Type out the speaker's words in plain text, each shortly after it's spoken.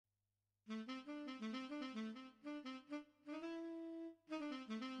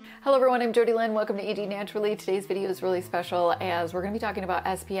Hello everyone, I'm Jody Lynn. Welcome to Aging Naturally. Today's video is really special as we're going to be talking about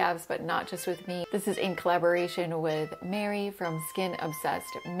SPFs, but not just with me. This is in collaboration with Mary from Skin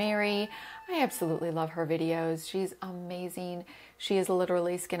Obsessed Mary. I absolutely love her videos. She's amazing. She is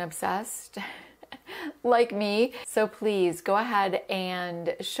literally skin obsessed. Like me. So please go ahead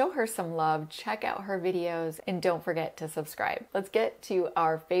and show her some love. Check out her videos and don't forget to subscribe. Let's get to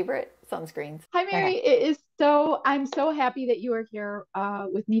our favorite sunscreens. Hi, Mary. I'm so happy that you are here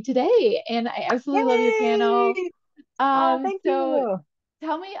with me today, and I absolutely love your channel. Yay! Oh, thank So you.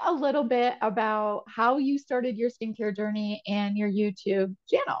 tell me a little bit about how you started your skincare journey and your YouTube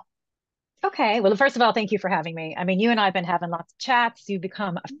channel. Okay. Well, first of all, thank you for having me. I mean, you and I have been having lots of chats. You've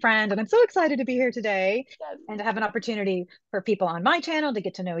become a friend, and I'm so excited to be here today Yes. and to have an opportunity for people on my channel to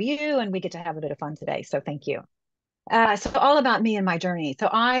get to know you, and we get to have a bit of fun today. So thank you. So all about me and my journey. So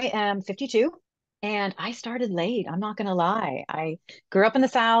I am 52 and I started late. I'm not going to lie. I grew up in the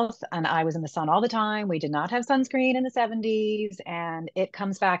South and I was in the sun all the time. We did not have sunscreen in the 70s, and it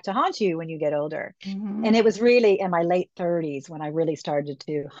comes back to haunt you when you get older. Mm-hmm. And it was really in my late 30s when I really started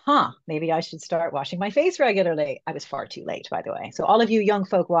to, maybe I should start washing my face regularly. I was far too late, by the way. So all of you young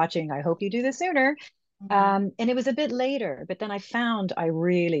folk watching, I hope you do this sooner. Mm-hmm. And it was a bit later, but then I found I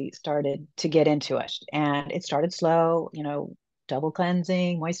really started to get into it. And it started slow, double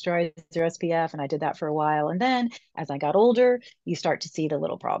cleansing, moisturizer, SPF, and I did that for a while. And then as I got older, you start to see the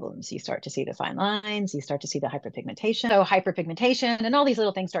little problems. You start to see the fine lines, you start to see the hyperpigmentation. So hyperpigmentation and all these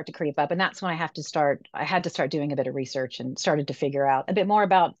little things start to creep up. And that's when I had to start doing a bit of research and started to figure out a bit more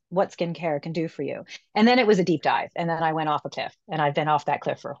about what skincare can do for you. And then it was a deep dive. And then I went off a cliff, and I've been off that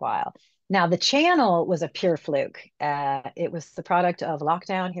cliff for a while. Now, the channel was a pure fluke. It was the product of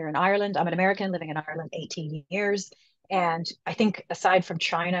lockdown here in Ireland. I'm an American living in Ireland 18 years. And I think aside from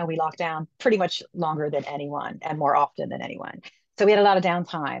China, we locked down pretty much longer than anyone and more often than anyone. So we had a lot of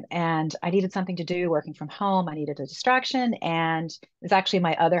downtime, and I needed something to do working from home. I needed a distraction. And it was actually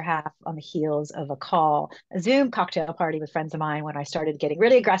my other half on the heels of a Zoom cocktail party with friends of mine when I started getting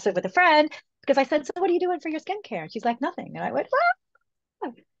really aggressive with a friend because I said, "So what are you doing for your skincare?" And she's like, "Nothing." And I went,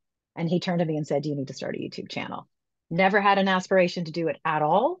 "Ah." And he turned to me and said, "You need to start a YouTube channel." Never had an aspiration to do it at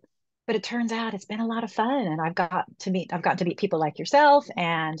all. But it turns out it's been a lot of fun. And I've gotten to meet people like yourself,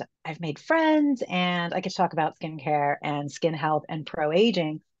 and I've made friends, and I get to talk about skincare and skin health and pro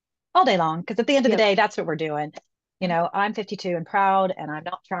aging all day long. Because at the end of the Yep. day, that's what we're doing. I'm 52 and proud, and I'm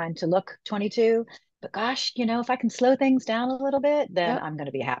not trying to look 22. But gosh, if I can slow things down a little bit, then Yep. I'm going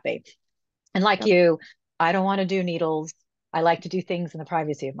to be happy. And like Yep. you, I don't want to do needles. I like to do things in the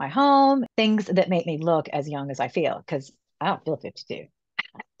privacy of my home, things that make me look as young as I feel, because I don't feel 52.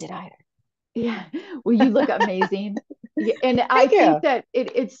 Did either. Yeah. Well, you look amazing. Yeah, and I Thank think you. that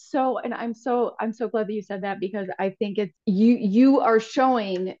it's so, and I'm so glad that you said that because I think it's you are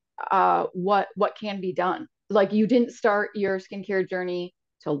showing what can be done. Like you didn't start your skincare journey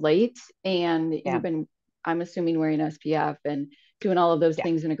till late, and Yeah. you've been, I'm assuming, wearing SPF and doing all of those Yeah.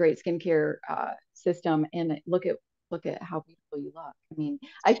 things in a great skincare system. And look at how beautiful you look. I mean,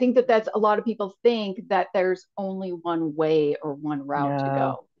 I think that that's a lot of people think that there's only one way or one route to No, go,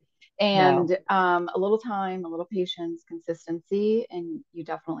 no. and a little time, a little patience, consistency, and you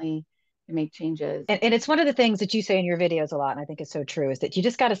definitely can make changes. And it's one of the things that you say in your videos a lot, and I think it's so true, is that you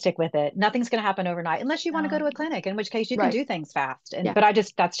just got to stick with it. Nothing's going to happen overnight unless you want to go No, to a clinic, in which case you can right. do things fast. And Yeah. but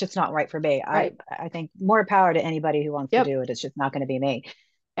that's just not right for me. I Right. I think more power to anybody who wants to Yep. do it. It's just not going to be me.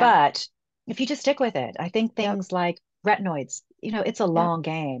 Yeah. But if you just stick with it, I think Yep. things like retinoids, it's a Yep. long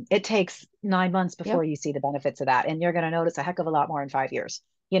game. It takes 9 months before Yep. you see the benefits of that, and you're going to notice a heck of a lot more in 5 years.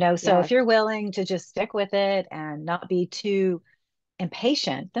 So if Yes. you're willing to just stick with it and not be too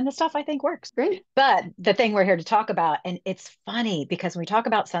impatient, then the stuff I think works. Great. But the thing we're here to talk about, and it's funny because when we talk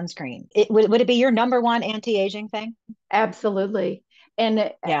about sunscreen, would it be your number one anti-aging thing? Absolutely.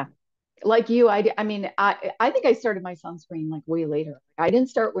 And Yeah. like you, I mean, I think I started my sunscreen like way later. I didn't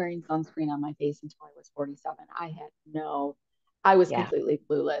start wearing sunscreen on my face until I was 47. I was Yeah. completely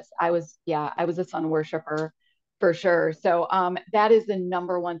clueless. I was a sun worshiper for sure. So that is the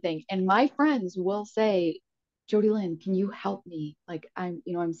number one thing. And my friends will say, Jody Lynn, can you help me? Like I'm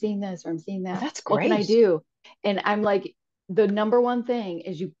seeing this or I'm seeing Oh, that. that's What can I great. do? And I'm like, the number one thing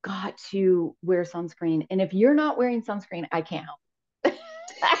is you got to wear sunscreen. And if you're not wearing sunscreen, I can't help. That's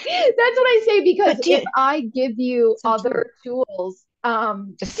what I say because But do if you, I give you so true. other tools,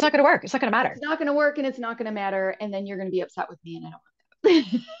 It's not going to work. It's not going to it's matter. not going to work and it's not going to matter, and then you're going to be upset with me, and I don't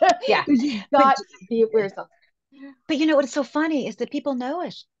want that Yeah. because you But got to be aware of something. but you know what's so funny is that people know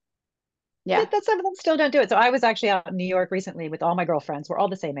it. Yeah. That some of them still don't do it. So I was actually out in New York recently with all my girlfriends. We're all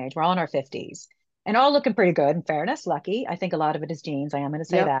the same age. We're all in our 50s. and all looking pretty good. In fairness, lucky. I think a lot of it is genes. I am going to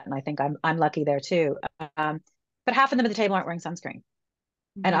say Yep. that, and I think I'm lucky there too. But half of them at the table aren't wearing sunscreen.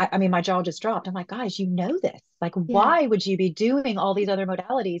 And Mhm. I mean, my jaw just dropped. I'm like, guys, you know this. Like, Yeah. why would you be doing all these other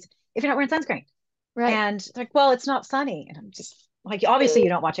modalities if you're not wearing sunscreen? Right. And it's like, well, it's not sunny. And I'm just like, obviously, you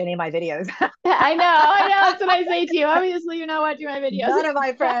don't watch any of my videos. I know. That's what I say to you. Obviously, you're not watching my videos. None of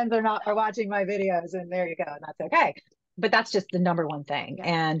my friends are watching my videos, and there you go. And that's okay. But that's just the number one thing. Yeah.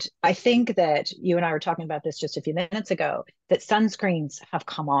 And I think that you and I were talking about this just a few minutes ago, that sunscreens have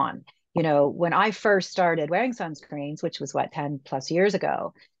come on. You know, when I first started wearing sunscreens, which was what, 10 plus years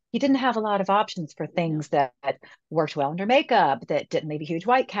ago, you didn't have a lot of options for No. things that worked well under makeup, that didn't leave a huge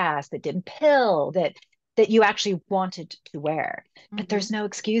white cast, that didn't pill, that you actually wanted to wear. But Mhm. there's no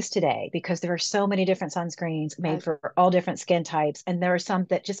excuse today because there are so many different sunscreens made Yes. for all different skin types. And there are some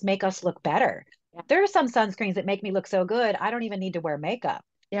that just make us look better. Yeah. There are some sunscreens that make me look so good, I don't even need to wear makeup.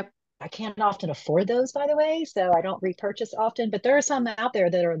 Yep. I can't often afford those, by the way, so I don't repurchase often, but there are some out there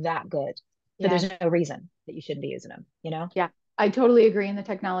that are that good. So Yeah. there's no reason that you shouldn't be using them, you know? Yeah. I totally agree. And the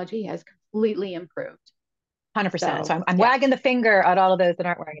technology has completely improved. 100%. So So, I'm yeah. wagging the finger at all of those that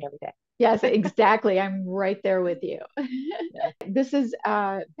aren't wearing it every day. Yes, exactly. I'm right there with you. Yeah. This is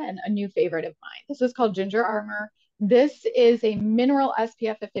been a new favorite of mine. This is called Ginger Armor. This is a mineral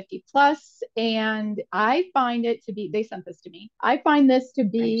SPF of 50 plus, and I find it to be, they sent this to me. I find this to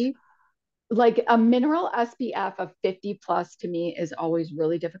Right. be like a mineral SPF of 50 plus to me is always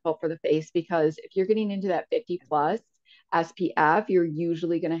really difficult for the face because if you're getting into that 50 plus SPF, you're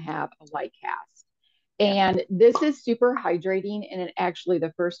usually going to have a white cast. Yeah. And this is super hydrating. And it actually,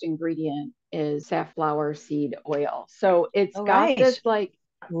 the first ingredient is safflower seed oil. So it's All got right. this like,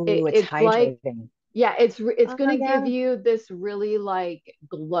 Ooh, it's it's like, hydrating. yeah, it's Oh, gonna give yeah. you this really like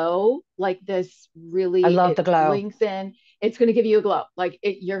glow, like this I really love it the glow. links in. It's gonna give you a glow, like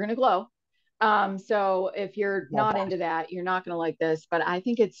you're gonna glow. So if you're Love not that. into that, you're not gonna like this. But I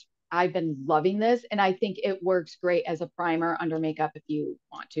think it's I've been loving this, and I think it works great as a primer under makeup if you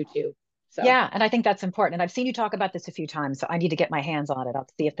want to too. So Yeah, and I think that's important. And I've seen you talk about this a few times, so I need to get my hands on it. I'll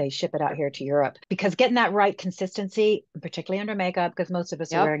see if they ship it out here to Europe because getting that right consistency, particularly under makeup, because most of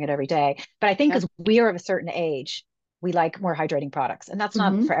us are yep, wearing it every day. But I think yep, as we are of a certain age, we like more hydrating products, and that's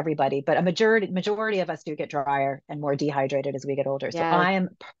not mm-hmm. for everybody. But a majority of us do get drier and more dehydrated as we get older. So Yes, I am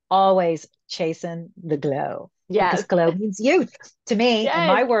always chasing the glow because yes, glow means youth to me. In yes,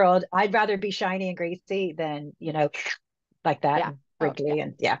 my world, I'd rather be shiny and greasy than like that yeah, and oh yeah, wriggly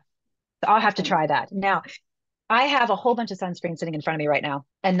and yeah. So I'll have to I know. try that. Now, I have a whole bunch of sunscreen sitting in front of me right now,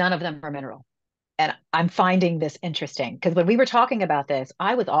 and none of them are mineral. And I'm finding this interesting because when we were talking about this,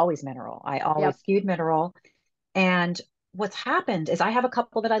 I was always mineral. I always Yep. skewed mineral. And what's happened is I have a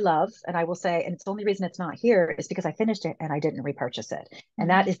couple that I love, and I will say, and it's the only reason it's not here is because I finished it and I didn't repurchase it. And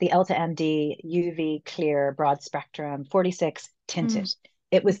that Mm-hmm. is the EltaMD UV Clear Broad Spectrum 46 Mm-hmm. tinted.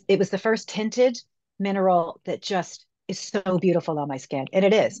 It was the first tinted mineral that just is so beautiful on my skin. And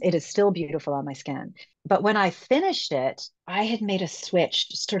it is still beautiful on my skin. But when I finished it, I had made a switch.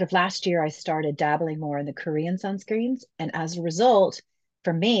 Sort of last year, I started dabbling more in the Korean sunscreens. And as a result,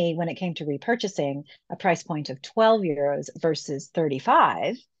 for me, when it came to repurchasing, a price point of 12 euros versus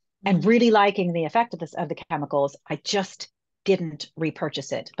 35 and Mm-hmm. really liking the effect of this of the chemicals, I just didn't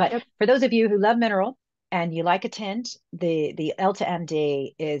repurchase it. But Yep. for those of you who love mineral and you like a tint, the Elta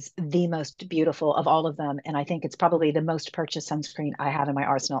MD is the most beautiful of all of them. And I think it's probably the most purchased sunscreen I have in my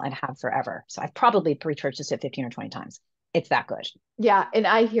arsenal and have forever. So I've probably repurchased it 15 or 20 times. It's that good. Yeah, and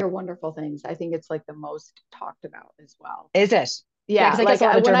I hear wonderful things. I think it's like the most talked about as well. Is it? Yeah, Yeah, because I guess like a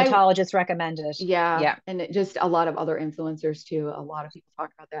lot of when I dermatologists recommend it. yeah, Yeah. and just a lot of other influencers too. A lot of people talk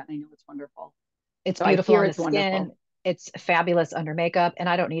about that, and I know it's wonderful. It's So I beautiful hear on the it's skin. wonderful. It's fabulous under makeup, and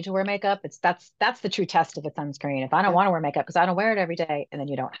I don't need to wear makeup. That's the true test of a sunscreen. If I don't Yep, want to wear makeup because I don't wear it every day, and then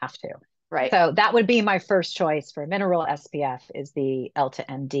you don't have to. right. So that would be my first choice for mineral SPF is the Elta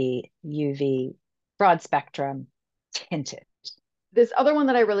MD UV broad spectrum tinted. This other one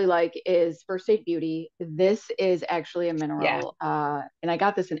that I really like is First Aid Beauty. This is actually a Yeah. mineral, and I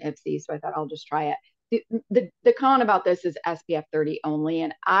got this in Ipsy, so I thought I'll just try it. The con about this is SPF 30 only,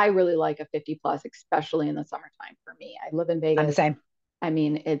 and I really like a 50 plus, especially in the summertime for me. I live in I'm the Vegas. same. I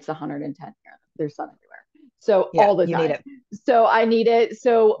mean, it's 110 here. There's sun everywhere. So Yeah, all the you need time. it. So I need it.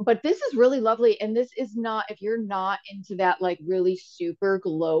 So, but this is really lovely. And this is not, if you're not into that like really super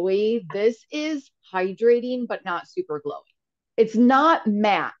glowy, this is hydrating, but not super glowy. It's not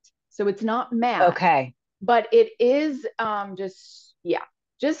matte. So it's not matte, Okay. but it is just, yeah,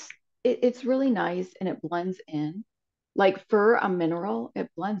 just it's really nice and it blends in. Like for a mineral, it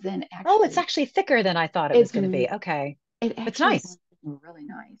blends in Oh, it's actually. actually thicker than I thought it was It's going to be. Okay. it It's actually nice. blends in really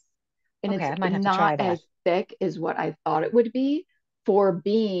nice. and Okay, it's I might have to not try that. as thick as what I thought it would be for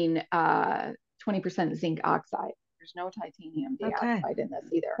being 20% zinc oxide. There's no titanium Okay. dioxide in this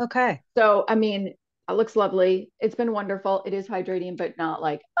either. Okay. So, I mean, it looks lovely. It's been wonderful. It is hydrating, but not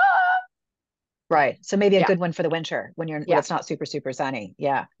like, ah, Right. So maybe a yeah, good one for the winter when yeah, it's not super, super sunny.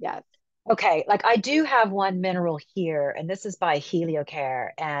 Yeah. yes. Okay. Like I do have one mineral here, and this is by Heliocare,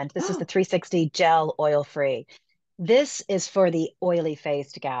 and this is the 360 gel oil free. This is for the oily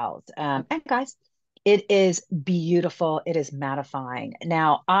faced gals. And guys, it is beautiful. It is mattifying.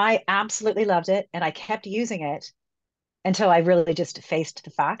 Now, I absolutely loved it, and I kept using it until I really just faced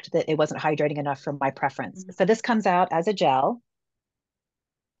the fact that it wasn't hydrating enough for my preference. So this comes out as a gel.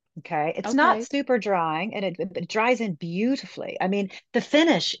 Okay. It's not Okay. super drying and it dries in beautifully. I mean, the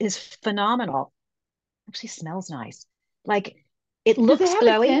finish is phenomenal. Actually smells nice. Like it Does it looks have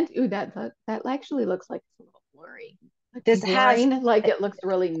a glowy. tint? Ooh, that actually looks like it's a little blurry. Like This has blurring, like it looks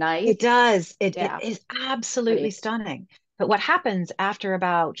really nice. it does. It Yeah, is absolutely pretty. stunning. But what happens after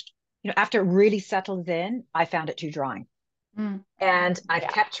about, after it really settles in, I found it too drying. Mm, And I've yeah.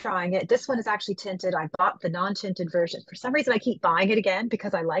 kept trying it. This one is actually tinted. I bought the non-tinted version. For some reason, I keep buying it again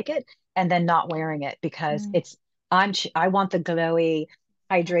because I like it and then not wearing it because Mm, I want the glowy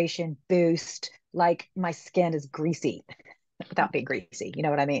hydration boost. Like my skin is greasy mm, without being greasy. You know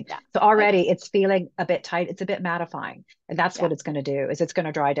what I mean? yeah. So I already it's feeling a bit tight. It's a bit mattifying. And that's yeah. what it's going to do is it's going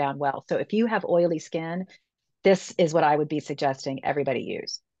to dry down well. So if you have oily skin, this is what I would be suggesting everybody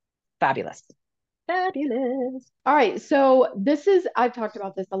use. Fabulous. Fabulous. All right. So this is I've talked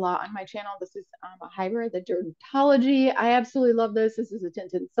about this a lot on my channel. This is a hybrid, the Dermatology. I absolutely love this. This is a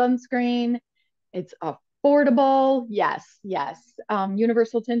tinted sunscreen. It's affordable. Yes, yes.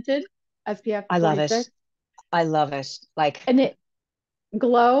 Universal tinted, SPF I love it. 46. I love it. Like And it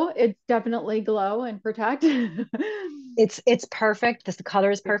glow, it's definitely glow and protect. it's perfect. This the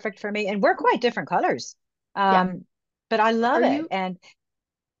color is perfect for me, and we're quite different colors. Yeah. But I love Are it. you And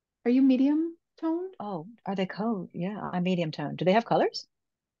are you medium toned? oh, are they cold? Yeah, I'm medium tone. Do they have colors?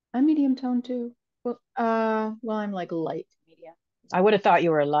 I'm medium toned too. Well, I'm like light medium. I would have thought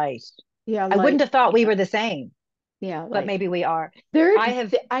you were light. Yeah, I wouldn't light have thought we medium. were the same, Yeah, but light. maybe we are. They're I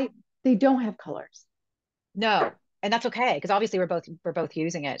have they don't have colors. no, and that's okay because obviously we're both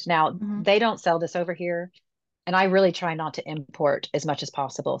using it. Now, Hmm. they don't sell this over here. And I really try not to import as much as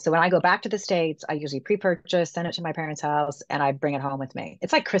possible. So when I go back to the States, I usually pre-purchase, send it to my parents' house, and I bring it home with me.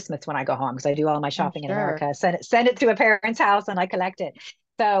 It's like Christmas when I go home because I do all my I'm shopping in sure. America, send it to a parent's house, and I collect it.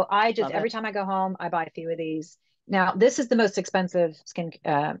 So I just Love it. every time I go home, I buy a few of these. Now, this is the most expensive skin.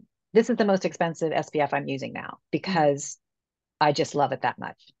 This is the most expensive SPF I'm using now because I just love it that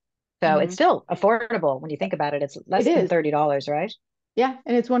much. So Mm-hmm. it's still affordable when you think about it. It's It less than is. $30, right? Yeah,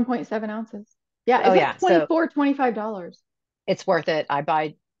 and it's 1.7 ounces. Yeah, Oh it's like yeah. So 25 dollars. it's worth it. I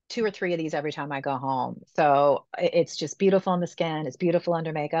buy two or three of these every time I go home. So it's just beautiful on the skin. It's beautiful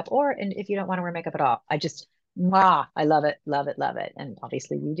under makeup, or and if you don't want to wear makeup at all, I love it, love it, love it. And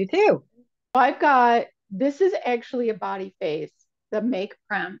obviously you do too. I've got this is actually a body face, the Make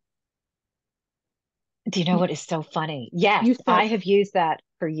Prem. Do you know You, what is so funny? Yes, you I said have used that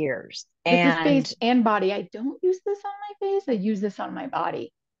for years. this is face And and body. I don't use this on my face. I use this on my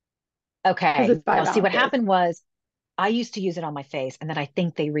body because okay, it's now five see what ounces. happened was I used to use it on my face, and then I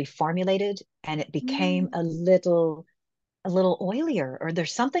think they reformulated and it became Mm, a little oilier, or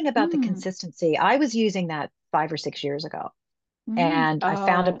there's something about the mm, consistency. I was using that 5 or 6 years ago. mm. And I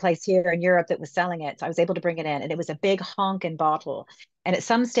found a Oh, place here in Europe that was selling it. So I was able to bring it in, and it was a big honkin' bottle. And at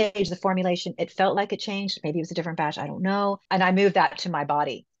some stage, the formulation, it felt like it changed. Maybe it was a different batch. I don't know. And I moved that to my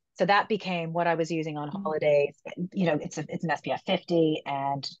body. So that became what I was using on mm. holidays. It's an SPF 50,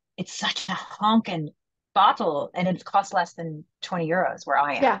 and it's such a honkin' bottle, and it costs less than 20 euros where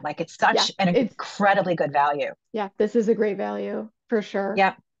I am. Yeah, Like it's yeah. such an It's incredibly good value. yeah. This is a great value for sure.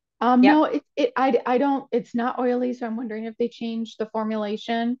 Yep. Yep. No, I don't. It's not oily, so I'm wondering if they changed the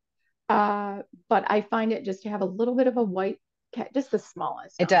formulation. But I find it just to have a little bit of a white, just the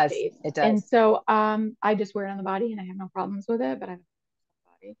smallest It on the does. face, It and does. so I just wear it on the body, and I have no problems with it. But I have a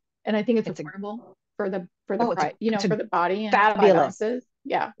body, and I think it's It's a affordable for the oh, price, it's for a the body, and it's five fabulous ounces.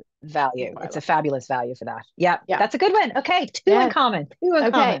 Yeah, that's value. why I It's a love it. fabulous value for that. Yeah, Yeah. that's a good one. Okay, two in Yes. common. Two in Okay.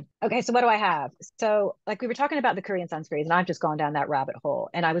 common. Okay, so what do I have? So, like we were talking about the Korean sunscreens, and I've just gone down that rabbit hole.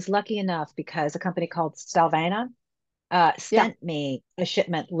 And I was lucky enough because a company called Stalvana Yeah. sent me a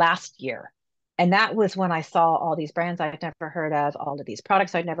shipment last year. And that was when I saw all these brands I'd never heard of, all of these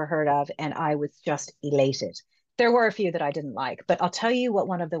products I'd never heard of, and I was just elated. There were a few that I didn't like, but I'll tell you what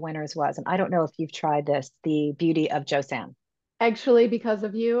one of the winners was. And I don't know if you've tried this, the Beauty of Joseon. Actually, because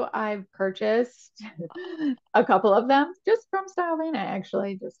of you, I've purchased a couple of them just from Stylevana,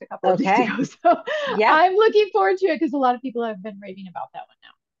 actually, just a couple of days Okay. ago. So Yeah. I'm looking forward to it because a lot of people have been raving about that one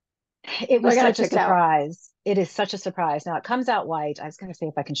now. It So I was gotta such a check it out. surprise. It is such a surprise. Now it comes out white. I was going to say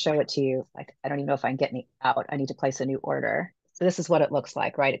if I can show it to you. Like I don't even know if I can get any out. I need to place a new order. So this is what it looks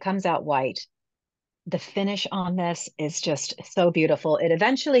like, right? It comes out white. The finish on this is just so beautiful. It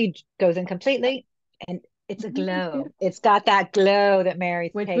eventually goes in completely and it's a It's glow. beautiful, It's got that glow that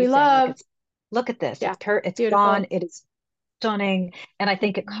Mary's which we chasing. love. Look at this. Yeah, It's gone. beautiful. It is stunning. And I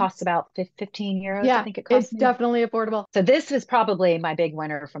think it Mhm. costs about 15 euros. I Yeah, think it it's cost me. definitely affordable. So this is probably my big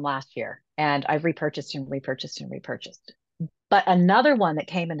winner from last year. And I've repurchased and repurchased and repurchased. But another one that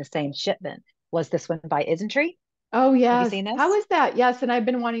came in the same shipment was this one by Isntree. Oh, Have you yes. seen How this? is that? Yes, and I've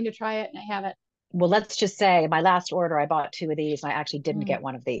been wanting to try it and I haven't. Well, let's just say my last order, I bought two of these and I actually didn't Mm, get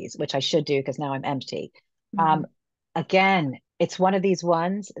one of these, which I should do because now I'm empty. mhm. Um, Again, it's one of these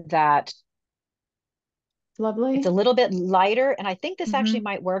ones that It's it's a lovely. little bit lighter. And I think this actually Hmm.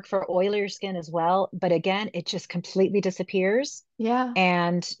 might work for oilier skin as well. But again, it just completely disappears. Yeah,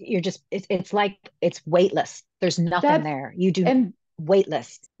 And it's like it's weightless. There's nothing that's, there. You do and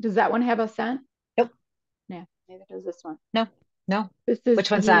weightless. does that one have a scent? Nope. Yeah, neither does this one. No, no. This is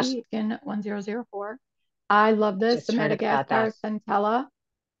Which one's that? the Skin 1004. I love I this, the just heard about that. Madagascar Centella.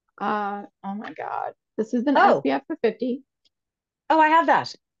 Oh my God. This is an Oh, SPF of 50. oh, I have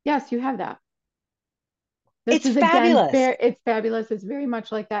that. Yes, you have that. This It's is again fabulous. very, it's fabulous. It's very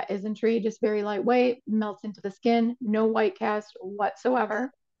much like that Isntree, just very lightweight, melts into the skin, no white cast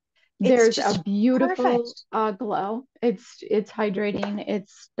whatsoever. It's There's a just beautiful perfect. glow. It's hydrating.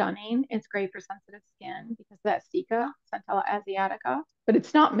 It's stunning. It's great for sensitive skin because of that Cica, Centella asiatica. But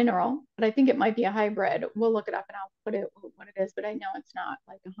it's not mineral. But I think it might be a hybrid. We'll look it up and I'll put it what it is. But I know it's not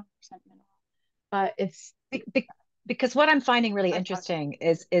like 100% mineral. But it's Be- be- because what I'm finding really I trust interesting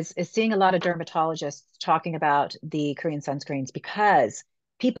is seeing a lot of dermatologists talking about the Korean sunscreens because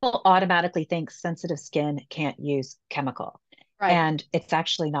people automatically think sensitive skin can't use chemical. it. Right. And it's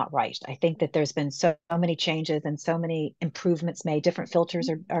actually not right. I think that there's been so many changes and so many improvements made. Different filters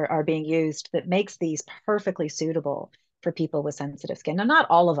are being used that makes these perfectly suitable for people with sensitive skin. Now, not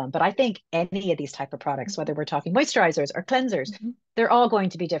all of them, but I think any of these type of products, whether we're talking moisturizers or cleansers, Mhm. they're all going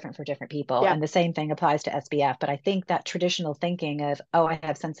to be different for different people. Yeah. And the same thing applies to SPF. But I think that traditional thinking of, oh, I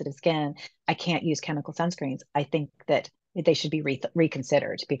have sensitive skin, I can't use chemical sunscreens, I think that they should be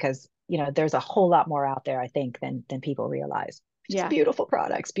reconsidered because, there's a whole lot more out there, I think, than people realize. Just Yeah. beautiful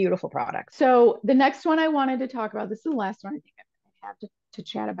products, beautiful products. So the next one I wanted to talk about, this is the last one I think I have to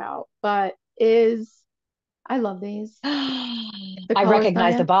chat about, but is I love these. The I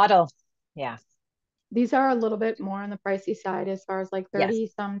recognize the Colorescience. bottle. Yeah. These are a little bit more on the pricey side as far as like Yes. 30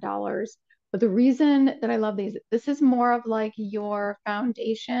 some dollars. But the reason that I love these, this is more of like your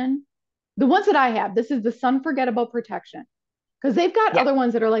foundation. The ones that I have, this is the Sun Forgettable Protection. Because they've got Yeah. other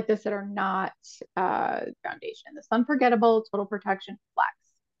ones that are like this that are not foundation. The Sun Forgettable Total Protection Flex.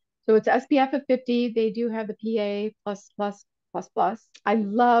 So it's SPF of 50. They do have the PA plus plus plus plus. I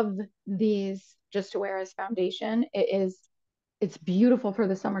love these just to wear as foundation. It's beautiful for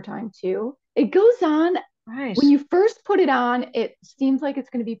the summertime too. It goes on when Right. you first put it on, it seems like it's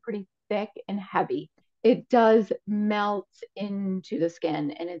going to be pretty thick and heavy. It does melt into the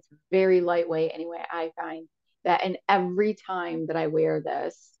skin and it's very lightweight anyway. I find that, and every time that I wear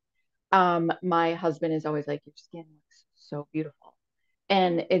this, my husband is always like, your skin looks so beautiful.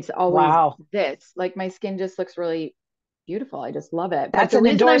 And it's always Wow. this, like my skin just looks really beautiful. I just love it. But That's the an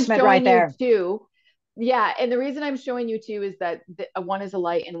reason I'm endorsement right showing you there. two, yeah, and the reason I'm showing you two is that one is a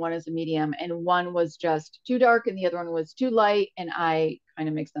light and one is a medium, and one was just too dark and the other one was too light, and I kind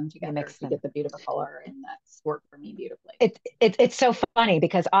of mix them You together mix to them. get the beautiful color, and that's worked for me beautifully. It's so funny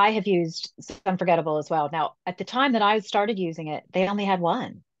because I have used Unforgettable as well. Now, at the time that I started using it, they only had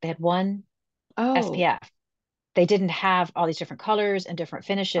one. They had one Oh, SPF. They didn't have all these different colors and different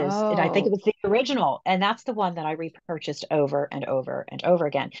finishes. And I think it oh, was the original. And that's the one that I repurchased over and over and over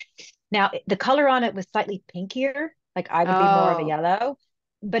again. Now, the color on it was slightly pinkier, like I would be more of a oh, yellow,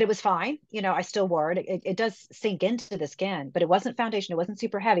 but it was fine. I still wore it. It does sink into the skin, but it wasn't foundation. It wasn't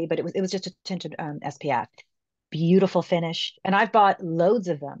super heavy, but it was just a tinted SPF. Beautiful finish. And I've bought loads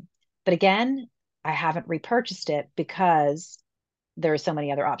of them. But again, I haven't repurchased it because there are so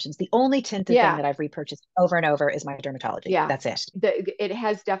many other options. The only tinted thing yeah, that I've repurchased over and over is my dermatology. yeah. That's it. It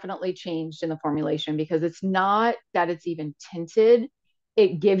has definitely changed in the formulation because it's not that it's even tinted,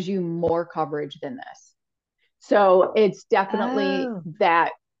 it gives you more coverage than this. So it's definitely Oh,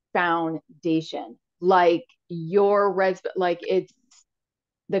 that foundation. Like your reds, like it's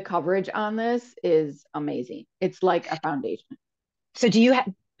the coverage on this is amazing. It's like a foundation. So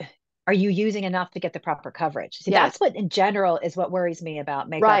are you using enough to get the proper coverage? See, Yes. that's what in general is what worries me about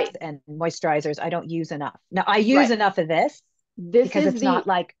makeups Right. and moisturizers. I don't use enough. Now I use Right. enough of this This because is it's not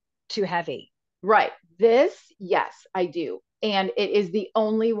like too heavy. right. This, yes, I do. And it is the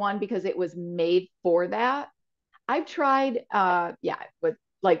only one because it was made for that. I've tried, with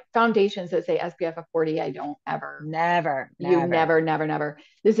like foundations that say SPF of 40. I don't ever, Never, you never. never.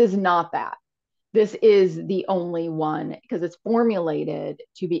 This is not that. This is the only one because it's formulated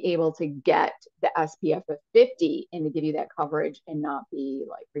to be able to get the SPF of 50 and to give you that coverage and not be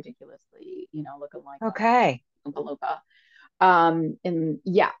like ridiculously, looking like Okay. a Loka. And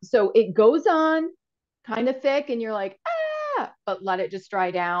yeah, so it goes on kind of thick and you're like, but let it just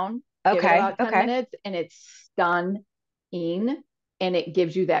dry down. Give it Okay. about 10 Okay. minutes and it's stunning and it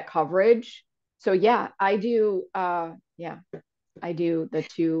gives you that coverage. So yeah, I do the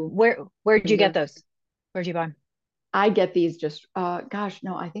two. Where'd you get those? Where'd you buy them? I get these just gosh,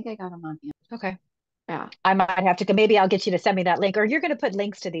 no, I think I got them on Amazon. Okay. Yeah. I might have to, maybe I'll get you to send me that link, or you're going to put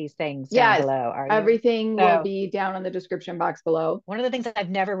links to these things down Yes. below, are you? Everything will So be down in the description box below. one of the things that I've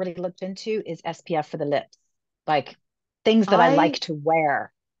never really looked into is SPF for the lips, like things that I like I to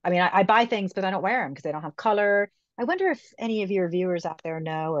wear. I mean, I buy things, but I don't wear them because they don't have color. I wonder if any of your viewers out there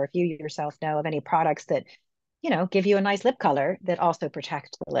know, or if you yourself know of any products that, give you a nice lip color that also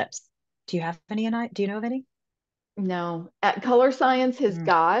protect the lips. Do you have any? Do you know of any? No. Colorescience has Mm.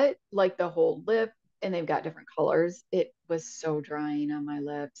 got like the whole lip and they've got different colors. It was so drying on my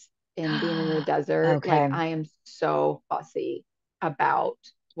lips and being in the desert. Like Okay. I am so fussy about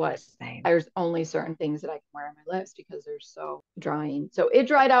what Same. there's only certain things that I can wear on my lips because they're so drying. So it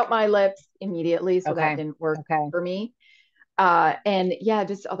dried out my lips immediately. So that Okay. didn't work Okay. for me. And yeah,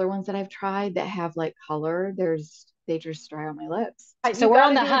 just other ones that I've tried that have like color, they just dry out my lips. So You we're got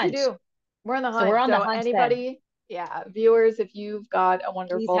on to the do what you hunt. do. We're on the So we're hunt. on the So hunt then. anybody, yeah, viewers, if you've got a Please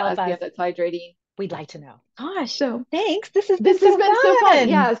wonderful help us. SPF that's hydrating, We'd like to know. Gosh, so thanks. This has been this has so been so fun. fun.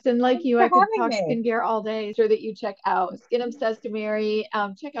 Yes, and like Thanks you, for I could having talk me. skincare all day. Sure that you check out Skin Obsessed Mary.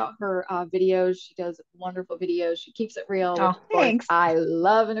 Check out her videos. She does wonderful videos. She keeps it real, which Oh, of course thanks. I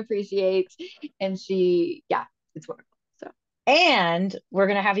love and appreciate. And it's wonderful. So And we're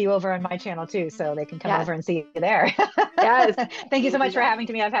going to have you over on my channel too, so they can come yes, over and see you there. yes, Thank you so we'll do much for that. having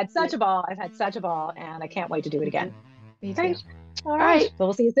me. I've had such a ball. I've had such a ball, and I can't wait to do it Me too. again. Me too. Great. All All right. right. So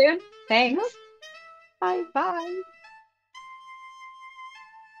we'll see you soon. Uh-huh. Thanks. Bye. Bye.